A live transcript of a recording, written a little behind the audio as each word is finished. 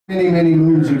Many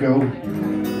moons ago,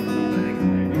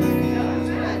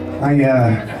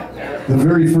 the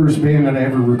very first band that I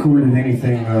ever recorded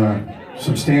anything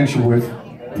substantial with,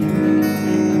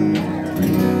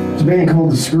 it's a band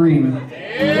called The Scream.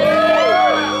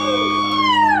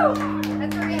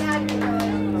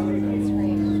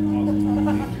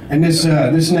 And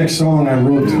this next song I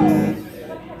wrote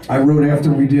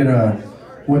after we did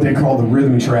what they call the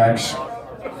rhythm tracks,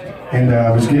 and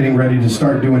I was getting ready to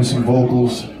start doing some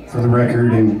vocals for the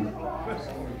record, and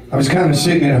I was kind of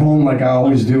sitting at home like I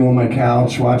always do on my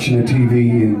couch watching the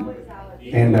TV,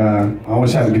 and I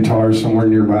always have a guitar somewhere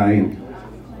nearby, and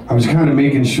I was kind of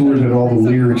making sure that all the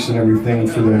lyrics and everything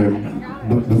for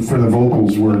the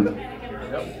vocals were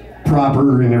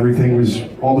proper, and everything was,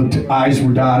 all the I's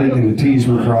were dotted and the T's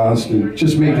were crossed, and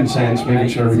just making sense, making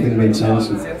sure everything made sense.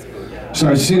 And so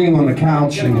I was sitting on the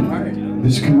couch, and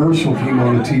this commercial came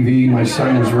on the TV. My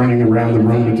son was running around the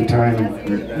room at the time,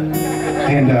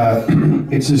 and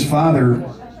it's his father,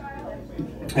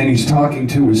 and he's talking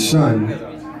to his son,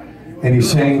 and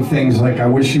he's saying things like, "I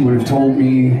wish you would have told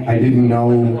me, I didn't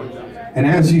know." And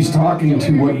as he's talking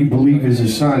to what you believe is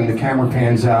his son, the camera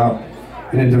pans out,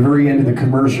 and at the very end of the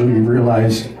commercial, you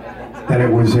realize that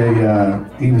it was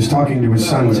he was talking to his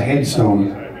son's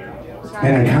headstone.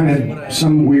 And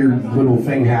some weird little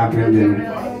thing happened, and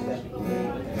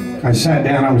I sat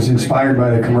down. I was inspired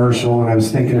by the commercial, and I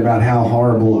was thinking about how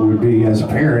horrible it would be as a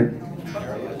parent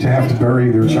to have to bury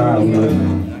their child. But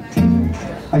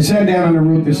I sat down and I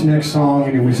wrote this next song,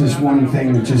 and it was this one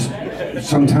thing that just,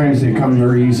 sometimes they come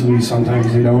very easily,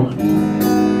 sometimes they don't.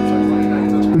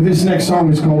 But this next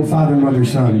song is called Father, Mother,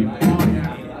 Son.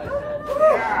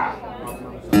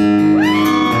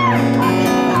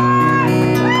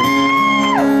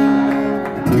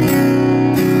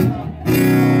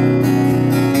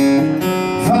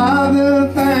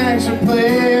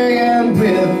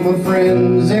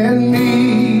 Friends and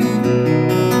me,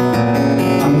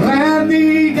 I'm glad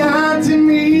they got to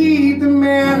meet the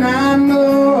man I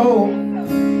know.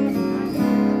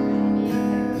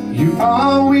 You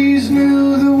always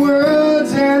knew the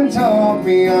words and taught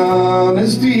me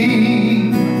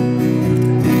honesty.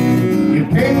 You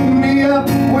picked me up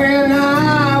when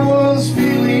I was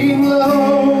feeling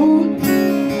low.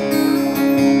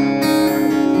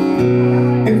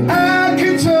 If I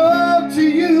could talk to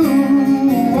you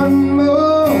one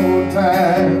more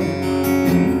time,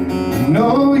 I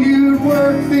know you'd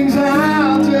work things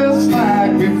out just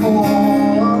like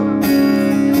before.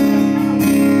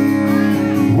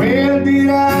 Where did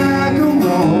I go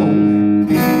wrong?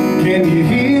 Can you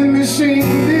hear me sing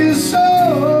this song?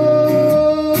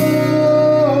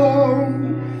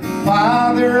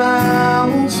 Father, I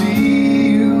won't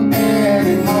see you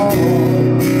anymore.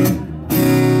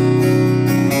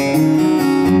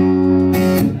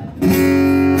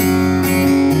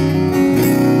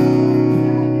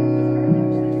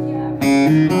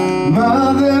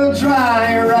 Mother,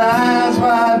 dry your eyes,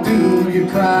 why do you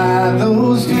cry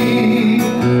those tears?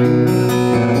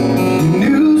 You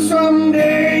knew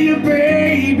someday your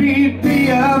baby'd be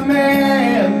a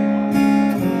man.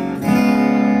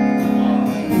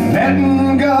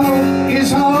 Letting go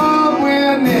is hard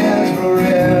when it's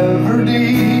forever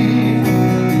deep.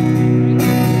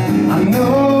 I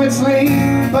know it's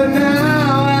late, but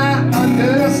now I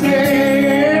understand.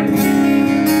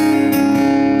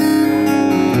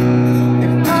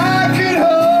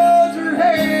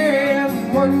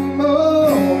 One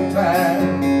more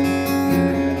time,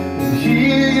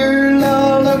 hear your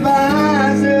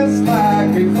lullabies just like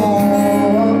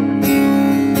before.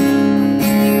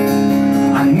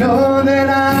 I know that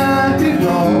I did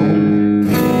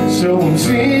wrong, so I'm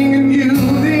singing you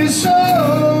this song.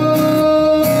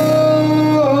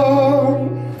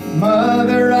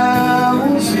 Mother, I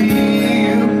won't see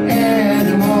you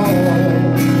anymore.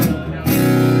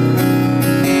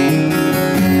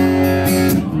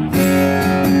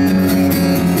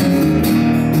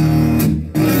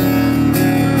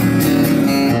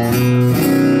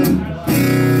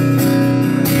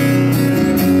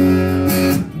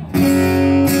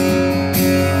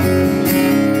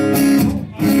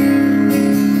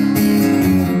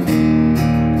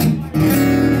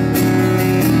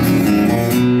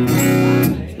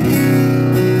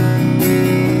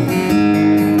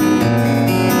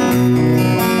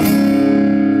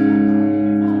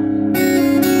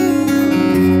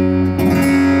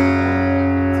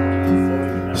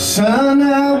 Son,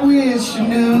 I wish you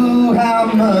knew how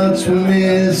much we're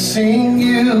missing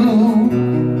you.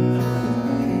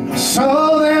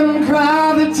 Saw them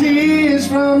cry the tears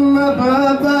from up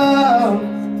above.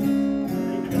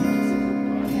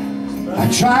 I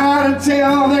try to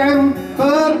tell them,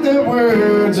 but the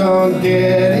words aren't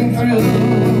getting through.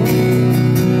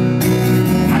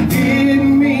 I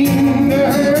didn't mean to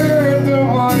hurt the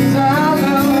ones I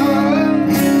love.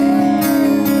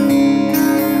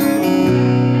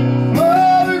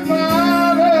 Mother,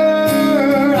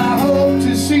 Father, I hope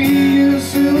to see you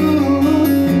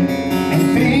soon, and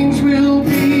things will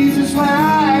be just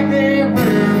like they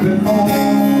were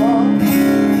before.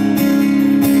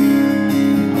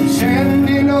 I'm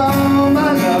sending all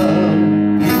my love,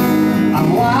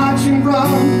 I'm watching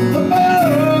from above.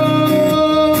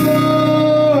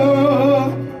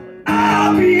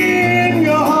 I'll be in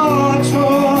your heart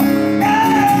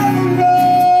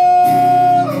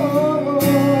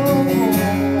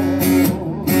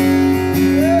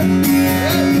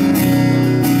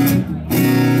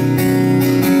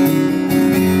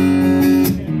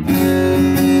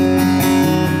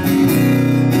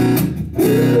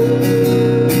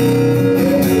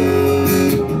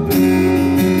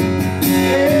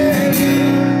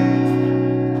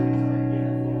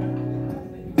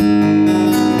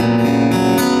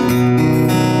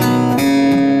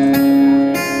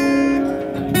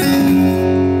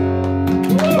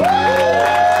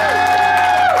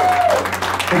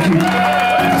Thank you.